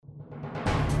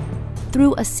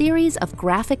Through a series of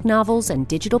graphic novels and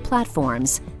digital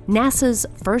platforms, NASA's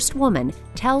first woman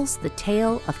tells the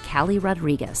tale of Callie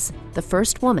Rodriguez, the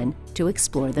first woman to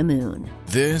explore the moon.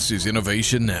 This is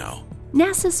Innovation Now.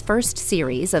 NASA's first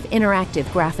series of interactive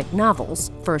graphic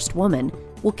novels, First Woman,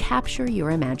 will capture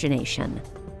your imagination.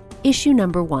 Issue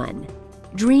number 1.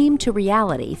 Dream to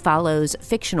Reality follows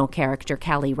fictional character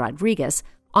Callie Rodriguez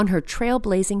on her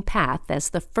trailblazing path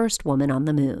as the first woman on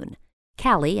the moon.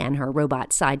 Callie and her robot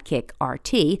sidekick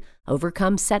RT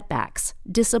overcome setbacks,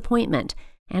 disappointment,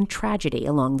 and tragedy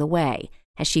along the way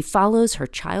as she follows her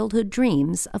childhood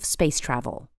dreams of space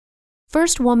travel.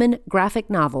 First Woman graphic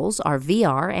novels are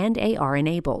VR and AR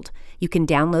enabled. You can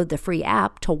download the free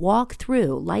app to walk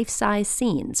through life-size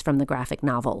scenes from the graphic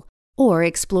novel, or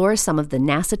explore some of the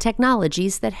NASA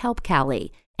technologies that help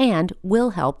Callie and will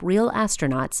help real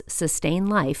astronauts sustain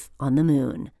life on the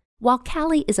moon. While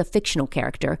Callie is a fictional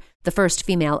character, the first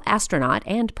female astronaut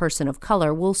and person of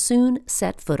color will soon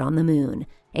set foot on the moon,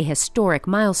 a historic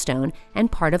milestone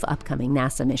and part of upcoming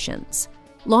NASA missions.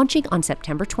 Launching on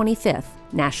September 25th,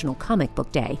 National Comic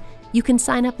Book Day, you can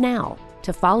sign up now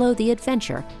to follow the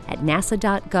adventure at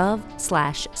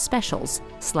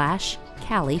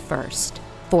nasa.gov/specials/Callie First.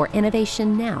 For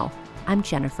Innovation Now, I'm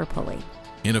Jennifer Pulley.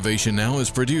 Innovation Now is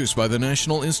produced by the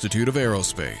National Institute of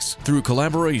Aerospace through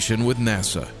collaboration with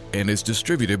NASA and is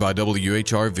distributed by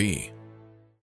WHRV.